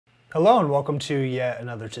Hello and welcome to yet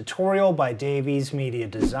another tutorial by Davies Media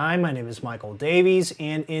Design. My name is Michael Davies,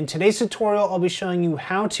 and in today's tutorial I'll be showing you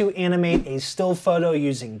how to animate a still photo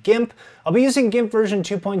using GIMP. I'll be using GIMP version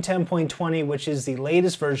 2.10.20, which is the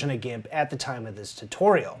latest version of GIMP at the time of this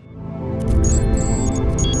tutorial.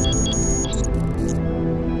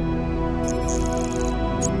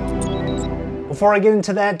 Before I get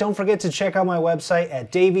into that, don't forget to check out my website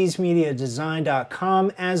at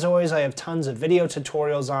daviesmediadesign.com. As always, I have tons of video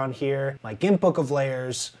tutorials on here, my GIMP book of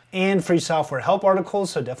layers, and free software help articles,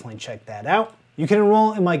 so definitely check that out. You can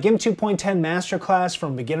enroll in my GIMP 2.10 Masterclass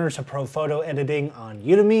from beginner to pro photo editing on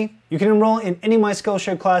Udemy. You can enroll in any of my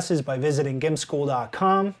Skillshare classes by visiting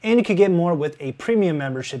gimpschool.com, and you can get more with a premium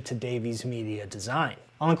membership to Davies Media Design.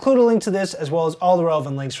 I'll include a link to this as well as all the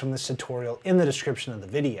relevant links from this tutorial in the description of the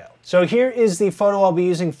video. So here is the photo I'll be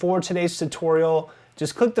using for today's tutorial.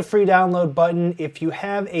 Just click the free download button. If you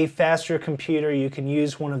have a faster computer, you can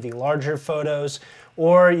use one of the larger photos,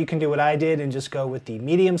 or you can do what I did and just go with the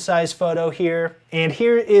medium-sized photo here. And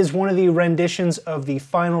here is one of the renditions of the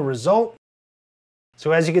final result.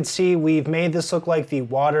 So as you can see, we've made this look like the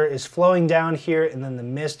water is flowing down here and then the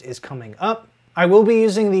mist is coming up. I will be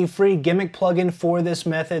using the free GIMP plugin for this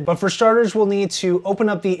method, but for starters we'll need to open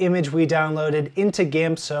up the image we downloaded into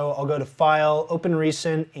GIMP. So I'll go to File, Open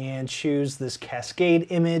Recent, and choose this Cascade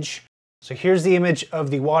image. So here's the image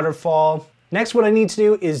of the waterfall. Next, what I need to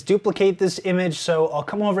do is duplicate this image. So I'll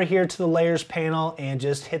come over here to the Layers panel and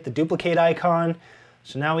just hit the duplicate icon.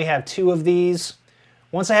 So now we have two of these.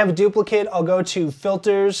 Once I have a duplicate, I'll go to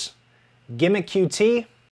Filters, GIMP QT.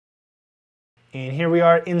 And here we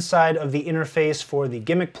are inside of the interface for the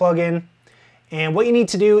GIMP plugin. And what you need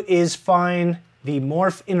to do is find the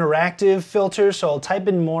Morph Interactive filter. So I'll type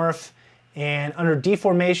in Morph, and under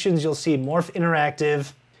Deformations, you'll see Morph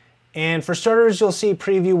Interactive. And for starters, you'll see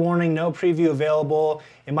Preview Warning, no preview available.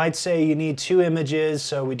 It might say you need two images,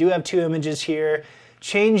 so we do have two images here.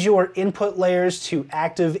 Change your input layers to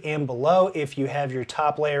active and below if you have your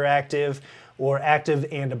top layer active, or active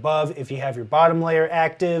and above if you have your bottom layer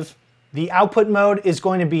active. The output mode is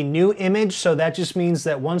going to be new image, so that just means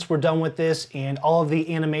that once we're done with this and all of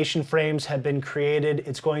the animation frames have been created,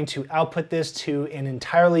 it's going to output this to an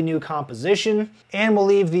entirely new composition. And we'll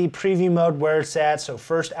leave the preview mode where it's at, so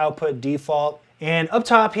first output default. And up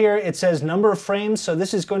top here it says number of frames, so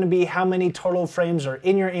this is going to be how many total frames are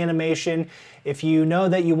in your animation. If you know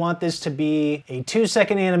that you want this to be a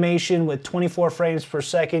 2-second animation with 24 frames per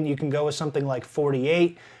second, you can go with something like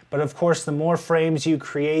 48. But of course, the more frames you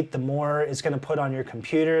create, the more it's going to put on your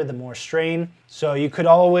computer, the more strain. So you could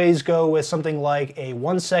always go with something like a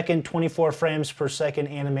 1 second, 24 frames per second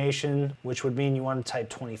animation, which would mean you want to type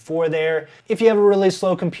 24 there. If you have a really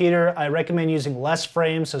slow computer, I recommend using less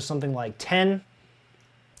frames, so something like 10.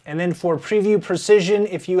 And then for preview precision,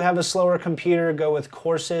 if you have a slower computer, go with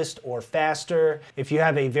coarsest or faster. If you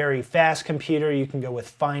have a very fast computer, you can go with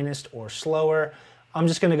finest or slower. I'm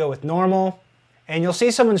just going to go with normal. And you'll see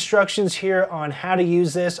some instructions here on how to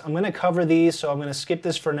use this. I'm going to cover these, so I'm going to skip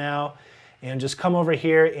this for now and just come over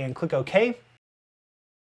here and click OK.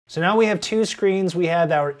 So now we have two screens. We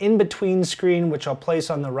have our in-between screen, which I'll place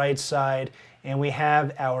on the right side, and we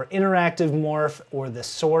have our interactive morph, or the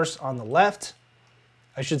source, on the left.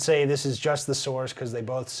 I should say this is just the source because they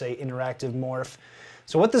both say interactive morph.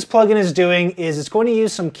 So what this plugin is doing is it's going to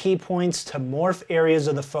use some key points to morph areas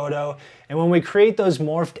of the photo. And when we create those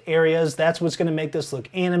morphed areas, that's what's going to make this look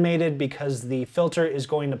animated, because the filter is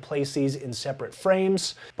going to place these in separate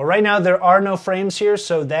frames. But right now there are no frames here,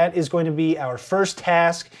 so that is going to be our first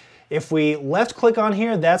task. If we left click on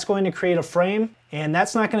here, that's going to create a frame, and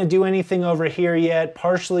that's not going to do anything over here yet,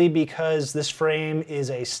 partially because this frame is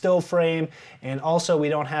a still frame, and also we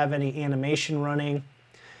don't have any animation running.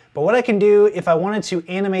 But what I can do if I wanted to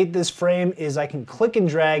animate this frame is I can click and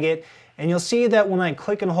drag it, and you'll see that when I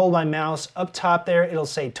click and hold my mouse up top there, it'll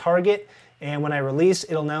say target, and when I release,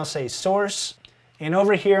 it'll now say source. And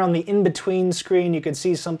over here on the in-between screen, you can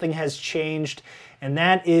see something has changed, and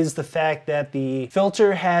that is the fact that the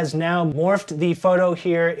filter has now morphed the photo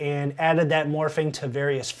here and added that morphing to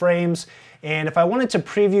various frames. And if I wanted to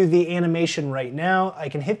preview the animation right now, I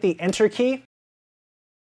can hit the Enter key.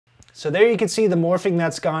 So there you can see the morphing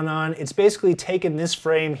that's gone on. It's basically taken this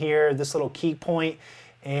frame here, this little key point,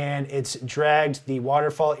 and it's dragged the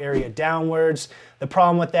waterfall area downwards. The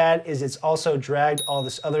problem with that is it's also dragged all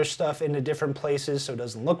this other stuff into different places, so it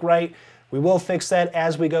doesn't look right. We will fix that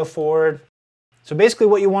as we go forward. So basically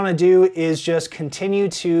what you want to do is just continue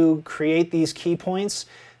to create these key points.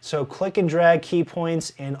 So click and drag key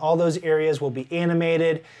points, and all those areas will be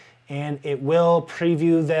animated, and it will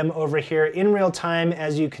preview them over here in real time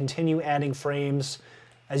as you continue adding frames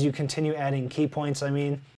as you continue adding key points, I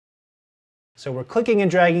mean. So we're clicking and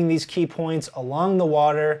dragging these key points along the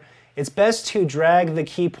water. It's best to drag the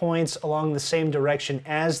key points along the same direction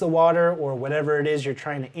as the water or whatever it is you're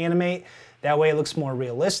trying to animate. That way it looks more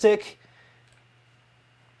realistic.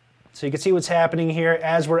 So you can see what's happening here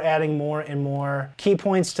as we're adding more and more key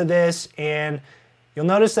points to this, and you'll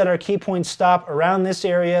notice that our key points stop around this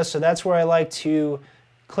area, so that's where I like to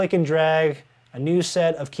click and drag a new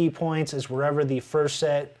set of key points is wherever the first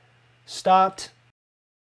set stopped.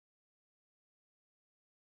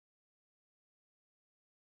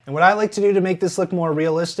 And what I like to do to make this look more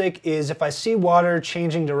realistic is if I see water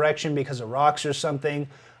changing direction because of rocks or something,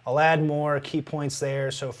 I'll add more key points there.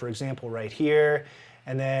 So for example, right here.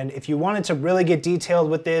 And then if you wanted to really get detailed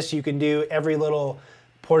with this, you can do every little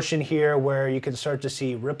portion here where you can start to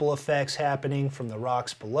see ripple effects happening from the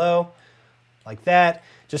rocks below, like that.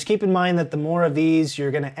 Just keep in mind that the more of these you're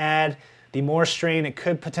going to add, the more strain it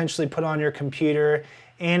could potentially put on your computer.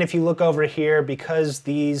 And if you look over here, because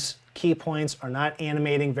these key points are not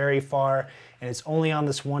animating very far and it's only on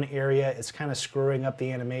this one area, it's kind of screwing up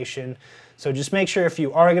the animation. So just make sure if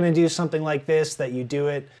you are going to do something like this that you do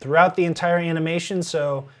it throughout the entire animation.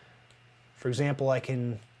 So for example, I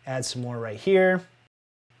can add some more right here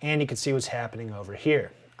and you can see what's happening over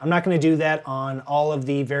here. I'm not going to do that on all of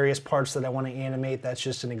the various parts that I want to animate. That's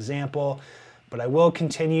just an example, but I will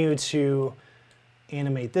continue to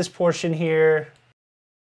animate this portion here,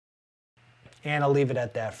 and I'll leave it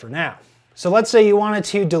at that for now. So let's say you wanted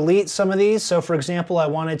to delete some of these. So for example, I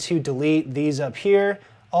wanted to delete these up here.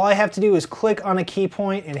 All I have to do is click on a key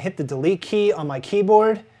point and hit the delete key on my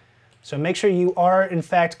keyboard. So make sure you are in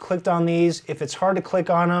fact clicked on these. If it's hard to click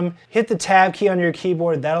on them, hit the tab key on your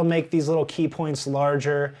keyboard. That'll make these little key points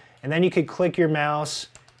larger. And then you could click your mouse,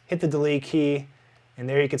 hit the delete key, and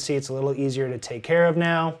there you can see it's a little easier to take care of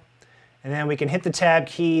now. And then we can hit the tab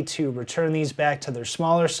key to return these back to their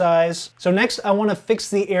smaller size. So next I want to fix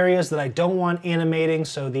the areas that I don't want animating,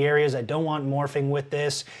 so the areas I don't want morphing with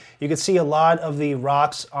this. You can see a lot of the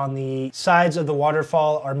rocks on the sides of the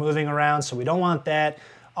waterfall are moving around, so we don't want that.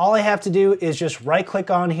 All I have to do is just right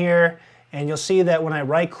click on here, and you'll see that when I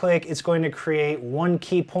right click, it's going to create one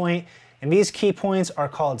key point, and these key points are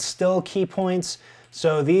called still key points.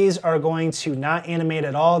 So these are going to not animate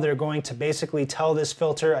at all. They're going to basically tell this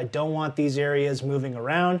filter, I don't want these areas moving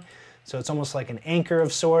around. So it's almost like an anchor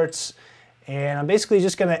of sorts. And I'm basically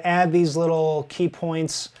just going to add these little key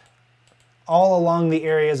points all along the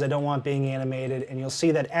areas I don't want being animated. And you'll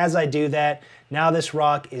see that as I do that, now this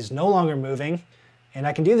rock is no longer moving. And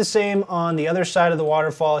I can do the same on the other side of the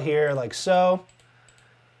waterfall here, like so.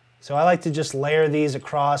 So I like to just layer these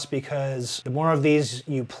across because the more of these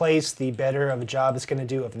you place, the better of a job it's going to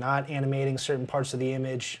do of not animating certain parts of the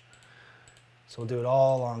image. So we'll do it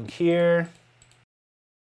all along here.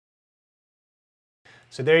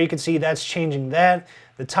 So there you can see that's changing that.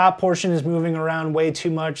 The top portion is moving around way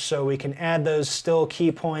too much, so we can add those still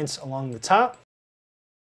key points along the top.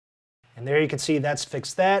 And there you can see that's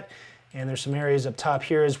fixed that. And there's some areas up top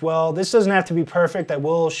here as well. This doesn't have to be perfect. I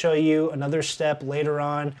will show you another step later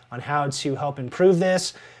on how to help improve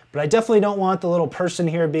this. But I definitely don't want the little person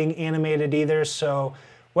here being animated either. So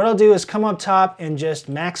what I'll do is come up top and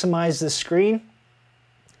just maximize the screen.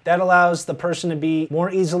 That allows the person to be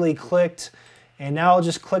more easily clicked. And now I'll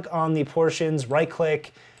just click on the portions, right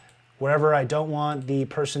click, wherever I don't want the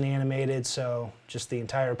person animated. So just the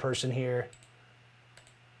entire person here,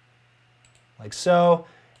 like so.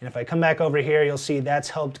 And if I come back over here, you'll see that's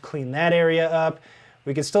helped clean that area up.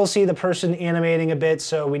 We can still see the person animating a bit,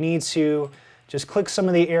 so we need to just click some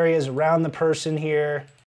of the areas around the person here,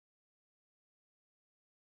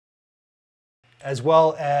 as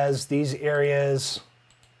well as these areas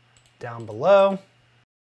down below.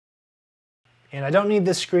 And I don't need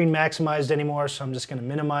this screen maximized anymore, so I'm just going to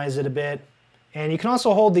minimize it a bit. And you can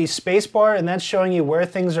also hold the space bar, and that's showing you where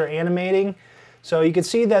things are animating. So you can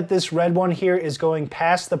see that this red one here is going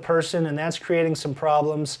past the person, and that's creating some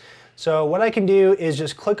problems. So what I can do is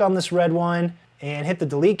just click on this red one and hit the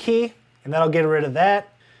delete key, and that'll get rid of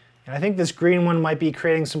that. And I think this green one might be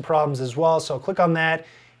creating some problems as well. So I'll click on that,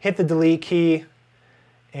 hit the delete key,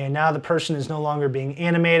 and now the person is no longer being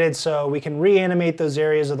animated. So we can reanimate those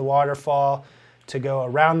areas of the waterfall to go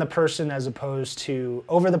around the person as opposed to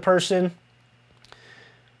over the person.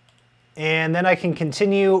 And then I can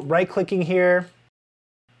continue right-clicking here,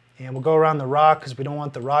 and we'll go around the rock because we don't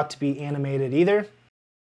want the rock to be animated either.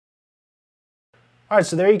 All right,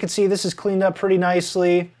 so there you can see this is cleaned up pretty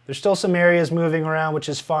nicely. There's still some areas moving around, which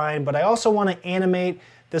is fine, but I also want to animate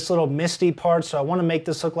this little misty part, so I want to make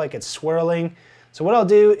this look like it's swirling. So what I'll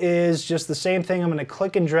do is just the same thing. I'm going to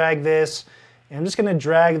click and drag this, And I'm just going to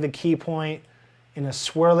drag the key point in a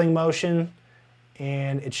swirling motion,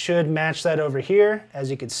 and it should match that over here, as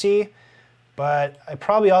you can see. But I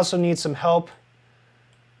probably also need some help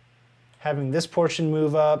having this portion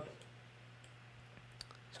move up.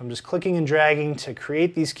 So I'm just clicking and dragging to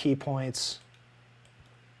create these key points.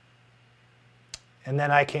 And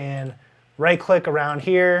then I can right-click around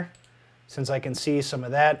here, since I can see some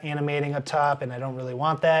of that animating up top, and I don't really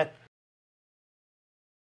want that.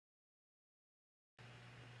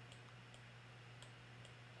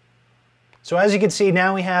 So as you can see,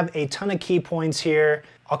 now we have a ton of key points here.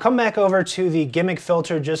 I'll come back over to the gimmick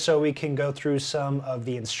filter just so we can go through some of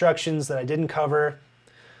the instructions that I didn't cover.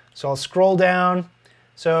 So I'll scroll down.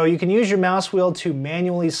 So you can use your mouse wheel to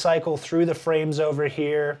manually cycle through the frames over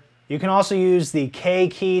here. You can also use the K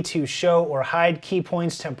key to show or hide key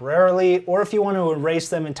points temporarily, or if you want to erase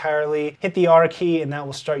them entirely, hit the R key and that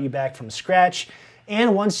will start you back from scratch.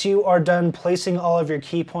 And once you are done placing all of your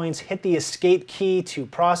key points, hit the escape key to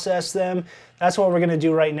process them. That's what we're going to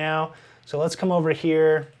do right now. So let's come over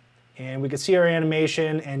here and we can see our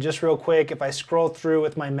animation, and just real quick, if I scroll through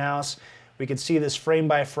with my mouse, we can see this frame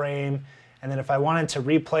by frame. And then if I wanted to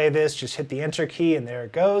replay this, just hit the enter key and there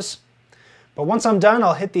it goes. But once I'm done,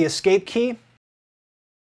 I'll hit the escape key.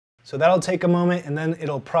 So that'll take a moment and then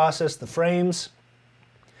it'll process the frames.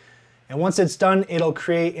 And once it's done, it'll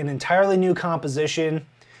create an entirely new composition.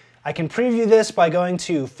 I can preview this by going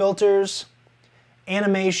to Filters,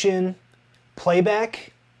 Animation,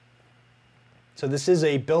 Playback. So this is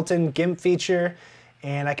a built-in GIMP feature,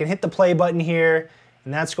 and I can hit the play button here,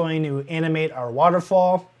 and that's going to animate our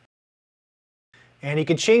waterfall. And you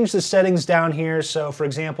can change the settings down here. So for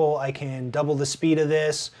example, I can double the speed of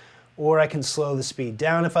this, or I can slow the speed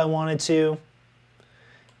down if I wanted to.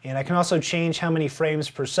 And I can also change how many frames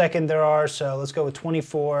per second there are. So let's go with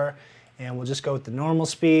 24, and we'll just go with the normal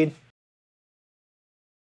speed.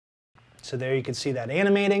 So there you can see that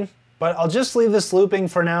animating. But I'll just leave this looping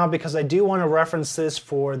for now because I do want to reference this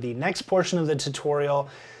for the next portion of the tutorial.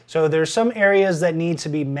 So there's some areas that need to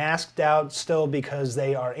be masked out still because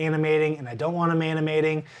they are animating and I don't want them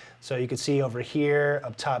animating. So you can see over here,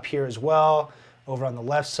 up top here as well, over on the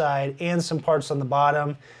left side, and some parts on the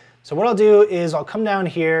bottom. So what I'll do is I'll come down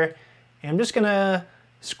here and I'm just gonna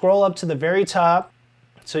scroll up to the very top.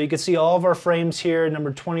 So you can see all of our frames here,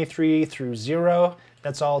 number 23 through 0.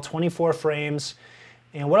 That's all 24 frames.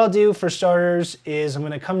 And what I'll do for starters is I'm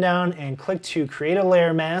gonna come down and click to create a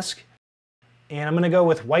layer mask. And I'm gonna go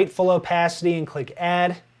with white full opacity and click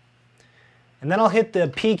add. And then I'll hit the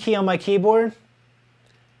P key on my keyboard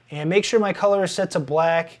and make sure my color is set to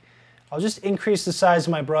black. I'll just increase the size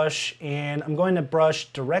of my brush, and I'm going to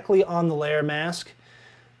brush directly on the layer mask.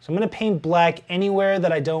 So I'm gonna paint black anywhere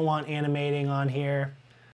that I don't want animating on here.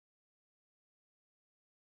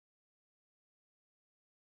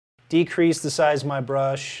 Decrease the size of my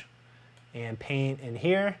brush and paint in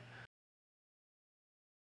here.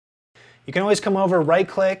 You can always come over, right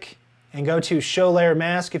click, and go to Show Layer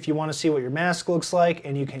Mask if you want to see what your mask looks like,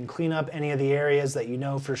 and you can clean up any of the areas that you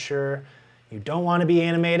know for sure you don't want to be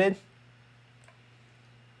animated.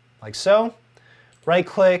 Like so. Right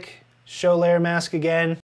click, Show Layer Mask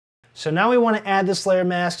again. So now we want to add this layer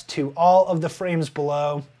mask to all of the frames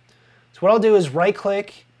below. So what I'll do is right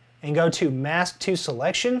click and go to Mask to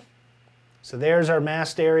Selection. So there's our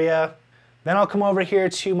masked area. Then I'll come over here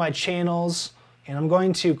to my channels, and I'm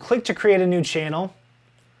going to click to create a new channel.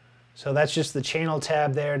 So that's just the channel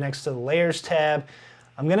tab there next to the layers tab.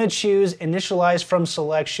 I'm gonna choose initialize from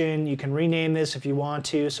selection. You can rename this if you want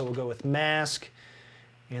to. So we'll go with mask,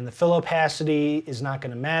 and the fill opacity is not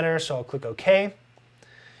gonna matter. So I'll click OK.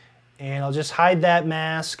 And I'll just hide that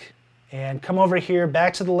mask and come over here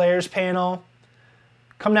back to the layers panel.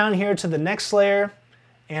 Come down here to the next layer.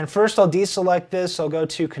 And first I'll deselect this. I'll go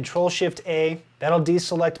to Control-Shift-A. That'll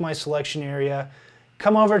deselect my selection area.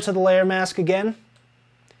 Come over to the layer mask again.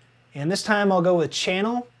 And this time I'll go with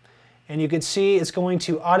Channel. And you can see it's going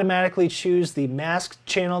to automatically choose the mask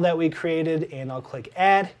channel that we created, and I'll click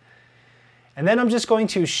Add. And then I'm just going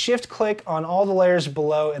to Shift-click on all the layers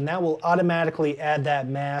below, and that will automatically add that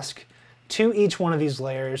mask to each one of these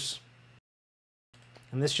layers.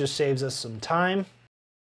 And this just saves us some time.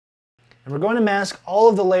 And we're going to mask all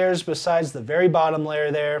of the layers besides the very bottom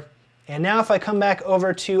layer there. And now if I come back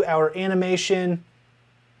over to our animation,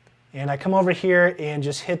 and I come over here and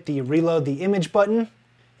just hit the reload the image button,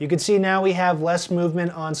 you can see now we have less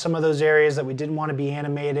movement on some of those areas that we didn't want to be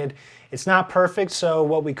animated. It's not perfect, so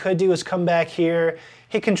what we could do is come back here,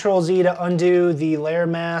 hit Control-Z to undo the layer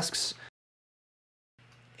masks,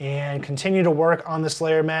 and continue to work on this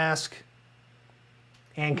layer mask.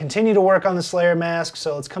 and continue to work on this layer mask.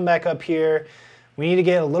 So let's come back up here. We need to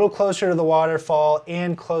get a little closer to the waterfall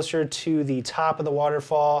and closer to the top of the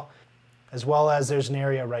waterfall, as well as there's an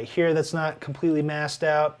area right here that's not completely masked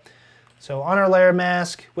out. So on our layer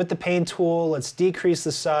mask, with the paint tool, let's decrease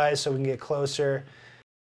the size so we can get closer.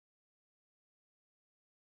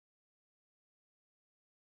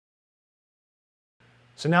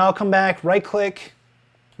 So now I'll come back, right click,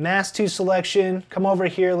 mask to selection, come over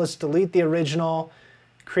here, let's delete the original,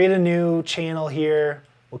 create a new channel here.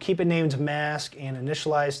 We'll keep it named mask and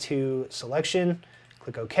initialize to selection.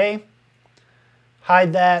 Click OK.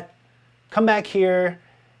 Hide that. Come back here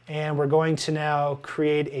and we're going to now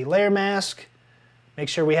create a layer mask. Make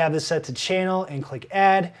sure we have this set to channel and click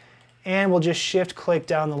add. And we'll just shift click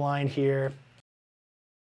down the line here.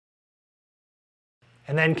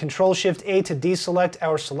 And then Control Shift A to deselect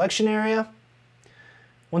our selection area.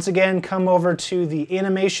 Once again, come over to the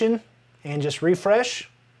animation and just refresh.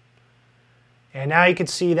 And now you can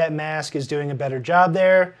see that mask is doing a better job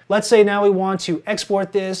there. Let's say now we want to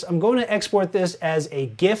export this. I'm going to export this as a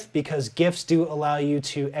GIF because GIFs do allow you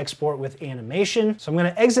to export with animation. So I'm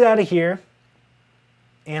going to exit out of here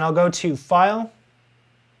and I'll go to File,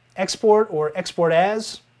 Export or Export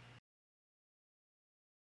As.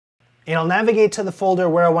 And I'll navigate to the folder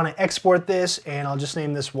where I want to export this, and I'll just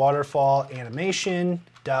name this waterfall animation.gif.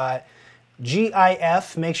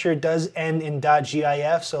 Make sure it does end in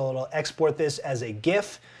 .gif, so it'll export this as a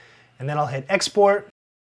GIF. And then I'll hit export.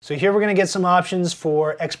 So here we're going to get some options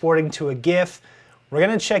for exporting to a GIF. We're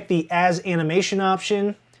going to check the as animation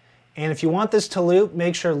option. And if you want this to loop,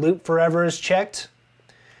 make sure loop forever is checked.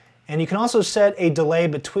 And you can also set a delay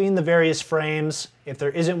between the various frames if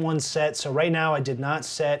there isn't one set. So right now I did not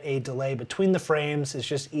set a delay between the frames. It's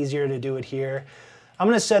just easier to do it here. I'm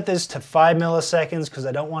going to set this to 5 milliseconds because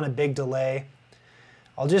I don't want a big delay.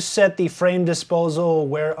 I'll just set the frame disposal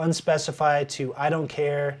where unspecified to I don't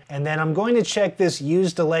care. And then I'm going to check this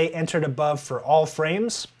use delay entered above for all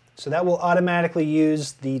frames. So that will automatically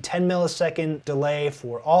use the 10 millisecond delay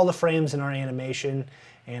for all the frames in our animation.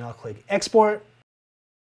 And I'll click export.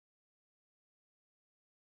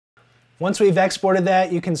 Once we've exported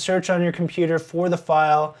that, you can search on your computer for the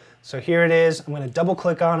file. So here it is. I'm going to double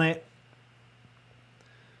click on it.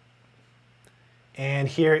 And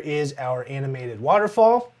here is our animated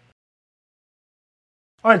waterfall.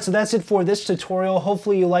 All right, so that's it for this tutorial.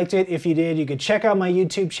 Hopefully you liked it. If you did, you could check out my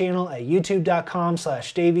YouTube channel at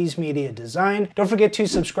youtube.com/daviesmediadesign. Don't forget to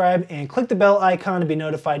subscribe and click the bell icon to be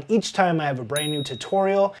notified each time I have a brand new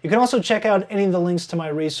tutorial. You can also check out any of the links to my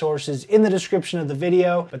resources in the description of the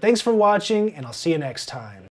video. But thanks for watching, and I'll see you next time.